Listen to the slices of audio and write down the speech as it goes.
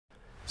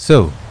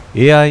So,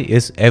 AI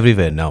is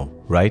everywhere now,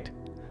 right?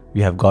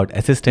 We have got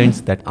assistants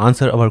that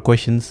answer our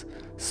questions,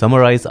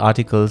 summarize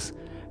articles,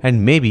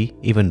 and maybe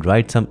even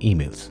write some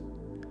emails.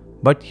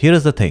 But here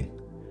is the thing,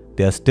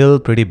 they are still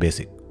pretty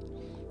basic.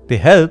 They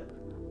help,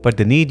 but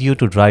they need you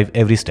to drive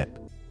every step.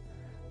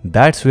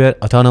 That's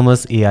where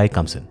autonomous AI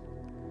comes in.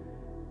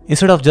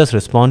 Instead of just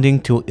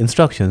responding to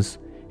instructions,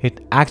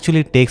 it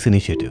actually takes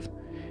initiative.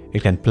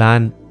 It can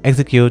plan,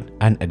 execute,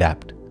 and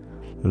adapt.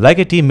 Like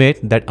a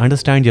teammate that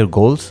understands your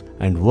goals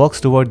and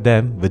works toward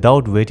them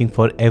without waiting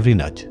for every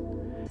nudge.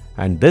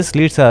 And this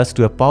leads us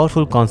to a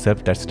powerful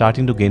concept that's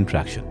starting to gain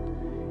traction: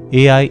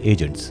 AI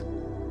agents.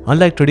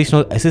 Unlike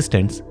traditional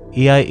assistants,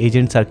 AI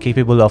agents are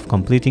capable of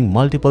completing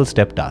multiple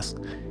step tasks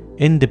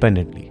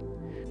independently.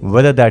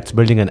 Whether that's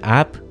building an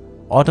app,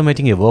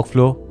 automating a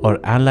workflow, or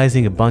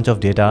analyzing a bunch of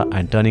data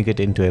and turning it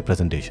into a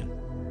presentation.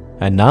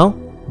 And now,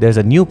 there's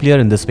a new player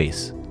in this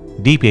space,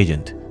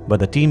 DeepAgent, by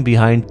the team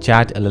behind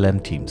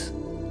ChatLLM Teams.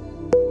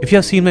 If you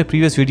have seen my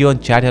previous video on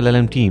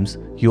ChatLLM Teams,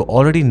 you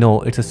already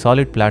know it's a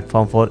solid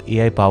platform for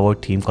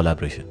AI-powered team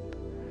collaboration.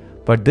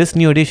 But this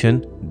new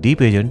addition,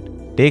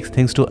 DeepAgent, takes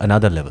things to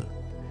another level.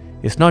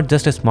 It's not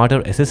just a smarter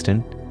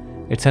assistant,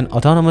 it's an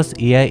autonomous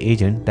AI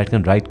agent that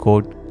can write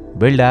code,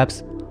 build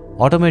apps,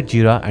 automate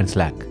Jira and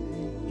Slack,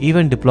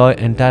 even deploy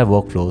entire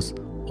workflows,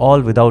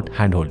 all without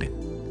handholding.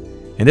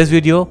 In this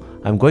video,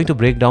 I'm going to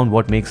break down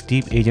what makes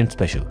DeepAgent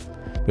special.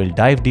 We'll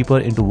dive deeper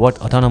into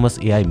what autonomous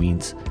AI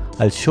means.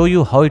 I'll show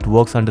you how it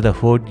works under the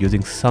hood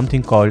using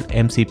something called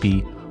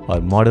MCP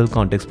or Model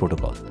Context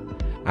Protocol.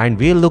 And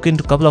we'll look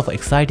into a couple of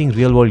exciting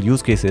real-world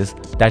use cases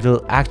that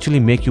will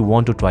actually make you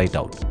want to try it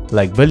out,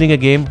 like building a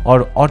game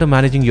or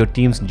auto-managing your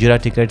team's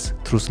Jira tickets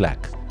through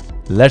Slack.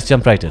 Let's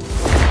jump right in.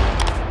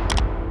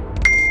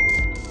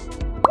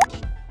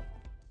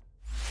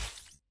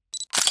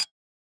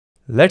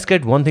 Let's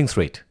get one thing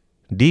straight.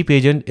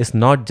 DeepAgent is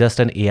not just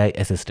an AI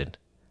assistant.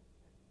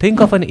 Think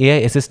of an AI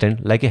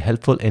assistant like a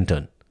helpful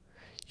intern.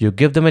 You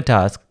give them a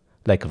task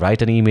like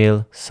write an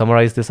email,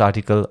 summarize this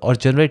article, or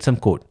generate some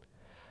code,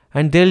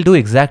 and they'll do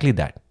exactly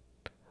that.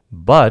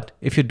 But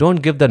if you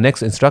don't give the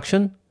next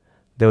instruction,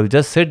 they will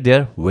just sit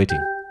there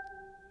waiting.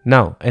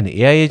 Now, an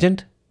AI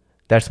agent?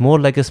 That's more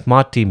like a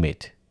smart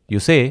teammate. You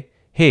say,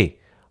 hey,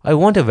 I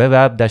want a web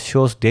app that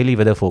shows daily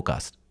weather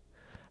forecast.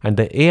 And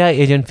the AI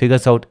agent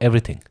figures out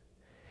everything.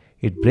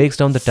 It breaks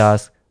down the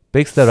task,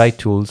 picks the right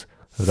tools,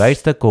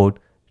 writes the code,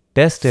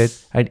 tests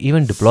it, and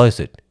even deploys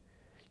it.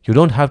 You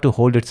don't have to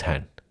hold its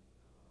hand.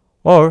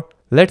 Or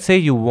let's say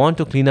you want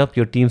to clean up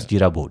your team's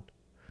Jira board.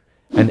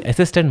 An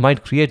assistant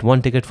might create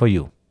one ticket for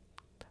you.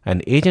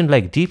 An agent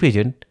like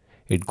DeepAgent,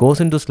 it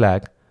goes into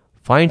Slack,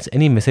 finds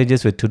any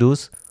messages with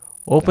to-dos,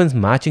 opens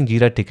matching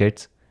Jira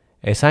tickets,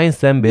 assigns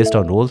them based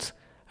on roles,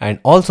 and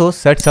also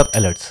sets up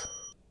alerts.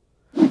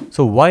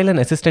 So while an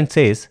assistant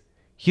says,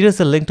 here is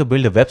the link to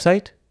build a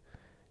website,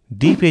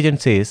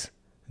 DeepAgent says,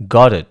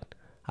 got it,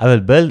 I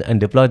will build and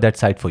deploy that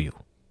site for you.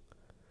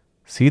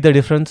 See the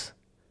difference?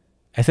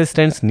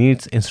 Assistants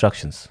needs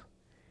instructions.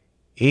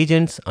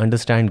 Agents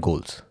understand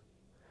goals.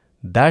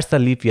 That's the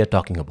leap we are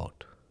talking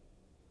about.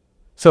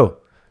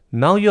 So,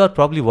 now you are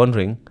probably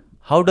wondering,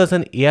 how does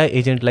an AI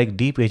agent like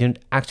DeepAgent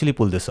actually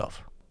pull this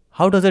off?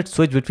 How does it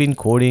switch between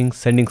coding,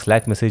 sending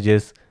Slack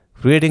messages,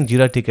 creating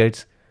Jira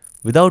tickets,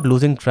 without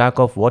losing track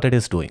of what it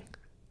is doing?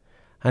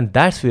 And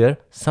that's where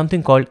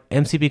something called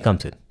MCP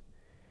comes in.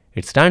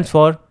 It stands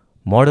for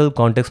Model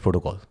Context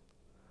Protocol.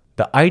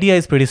 The idea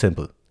is pretty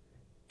simple.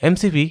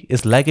 MCP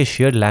is like a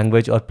shared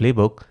language or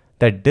playbook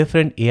that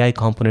different AI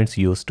components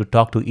use to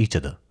talk to each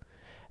other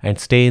and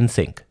stay in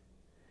sync.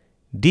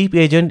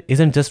 DeepAgent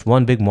isn't just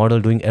one big model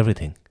doing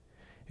everything.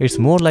 It's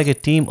more like a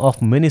team of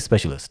mini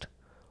specialists.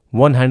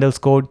 One handles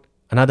code,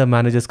 another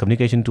manages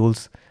communication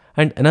tools,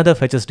 and another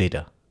fetches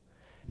data.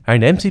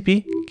 And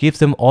MCP keeps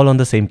them all on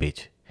the same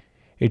page.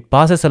 It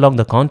passes along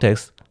the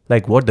context,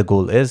 like what the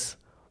goal is,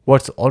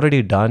 what's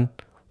already done,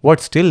 what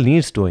still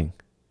needs doing.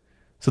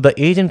 So the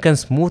agent can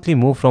smoothly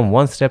move from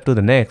one step to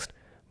the next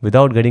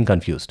without getting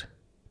confused.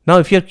 Now,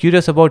 if you're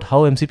curious about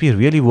how MCP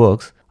really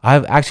works, I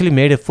have actually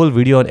made a full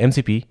video on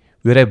MCP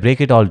where I break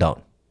it all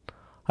down.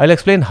 I'll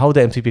explain how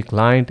the MCP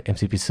client,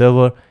 MCP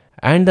server,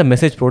 and the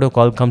message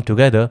protocol come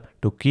together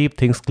to keep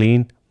things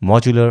clean,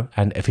 modular,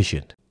 and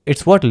efficient.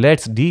 It's what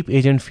lets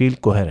DeepAgent feel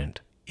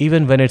coherent,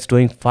 even when it's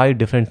doing 5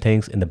 different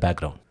things in the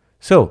background.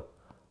 So,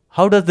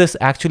 how does this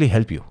actually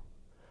help you?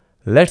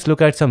 Let's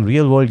look at some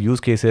real-world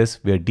use cases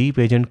where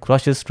DeepAgent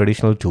crushes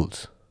traditional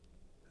tools.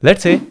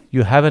 Let's say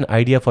you have an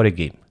idea for a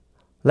game,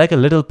 like a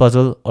little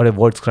puzzle or a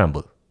word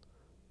scramble.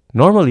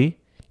 Normally,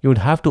 you would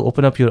have to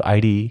open up your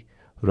IDE,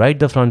 write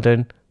the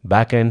front-end,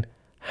 back-end,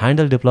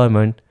 handle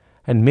deployment,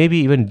 and maybe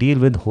even deal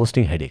with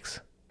hosting headaches.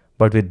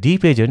 But with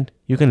DeepAgent,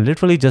 you can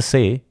literally just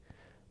say,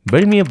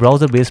 build me a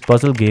browser-based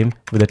puzzle game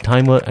with a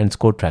timer and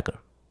score tracker.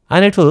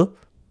 And it will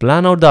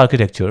plan out the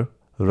architecture,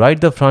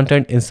 write the front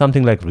end in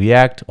something like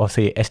React or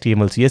say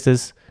HTML,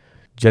 CSS,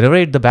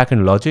 generate the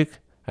backend logic,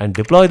 and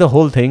deploy the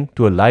whole thing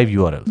to a live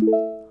URL.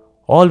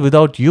 All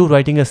without you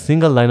writing a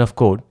single line of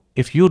code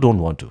if you don't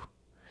want to.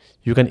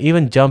 You can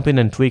even jump in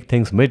and tweak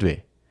things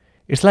midway.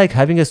 It's like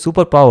having a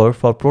superpower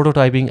for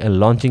prototyping and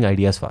launching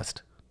ideas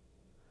fast.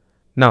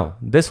 Now,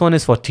 this one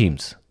is for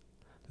teams.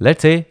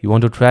 Let's say you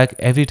want to track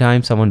every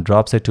time someone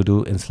drops a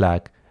to-do in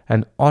Slack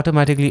and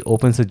automatically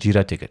opens a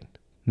Jira ticket.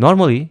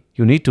 Normally,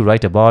 you need to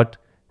write a bot,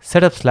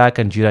 set up Slack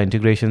and Jira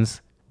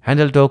integrations,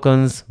 handle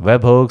tokens,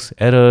 webhooks,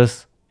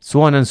 errors,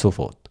 so on and so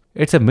forth.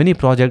 It's a mini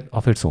project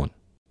of its own.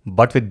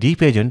 But with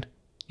DeepAgent,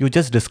 you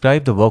just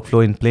describe the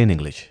workflow in plain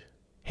English.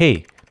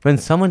 Hey, when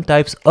someone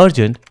types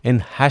urgent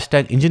in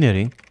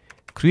 #engineering,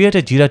 create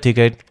a Jira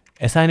ticket,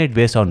 assign it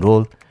based on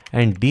role,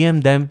 and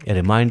DM them a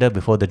reminder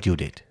before the due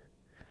date.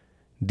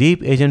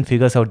 DeepAgent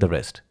figures out the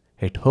rest.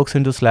 It hooks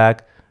into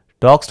Slack,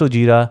 talks to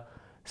Jira,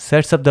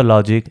 sets up the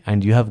logic,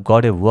 and you have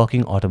got a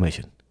working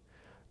automation.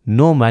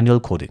 No manual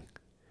coding.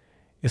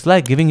 It's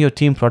like giving your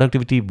team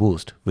productivity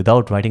boost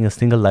without writing a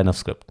single line of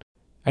script.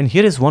 And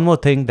here is one more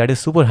thing that is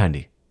super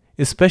handy,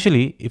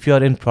 especially if you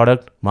are in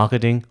product,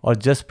 marketing, or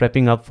just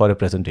prepping up for a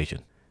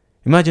presentation.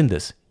 Imagine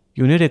this.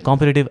 You need a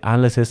competitive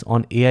analysis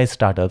on AI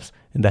startups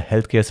in the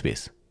healthcare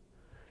space.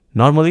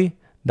 Normally,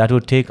 that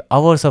would take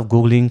hours of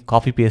Googling,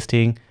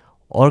 copy-pasting,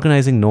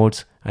 organizing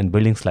notes, and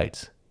building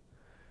slides.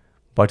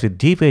 But with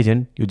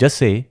DeepAgent, you just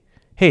say,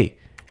 hey,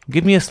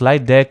 give me a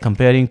slide deck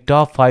comparing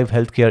top 5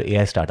 healthcare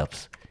AI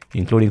startups,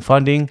 including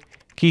funding,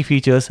 key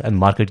features, and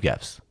market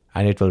gaps.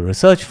 And it will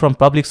research from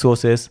public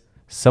sources,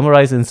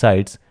 summarize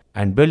insights,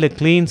 and build a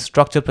clean,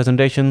 structured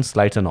presentation,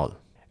 slides and all.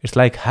 It's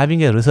like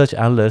having a research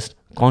analyst,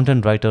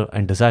 content writer,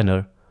 and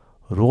designer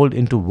rolled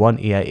into one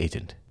AI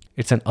agent.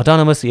 It's an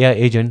autonomous AI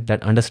agent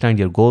that understands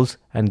your goals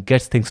and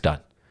gets things done.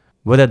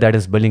 Whether that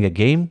is building a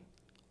game,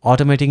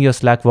 automating your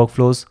Slack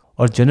workflows,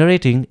 or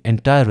generating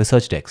entire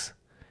research decks.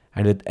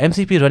 And with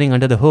MCP running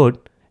under the hood,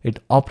 it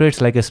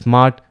operates like a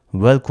smart,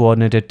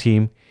 well-coordinated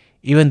team,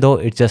 even though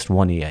it's just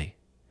one AI.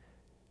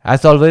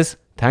 As always,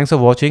 thanks for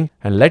watching,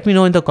 and let me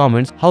know in the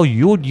comments how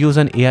you'd use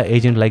an AI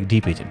agent like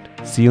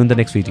DeepAgent. See you in the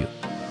next video.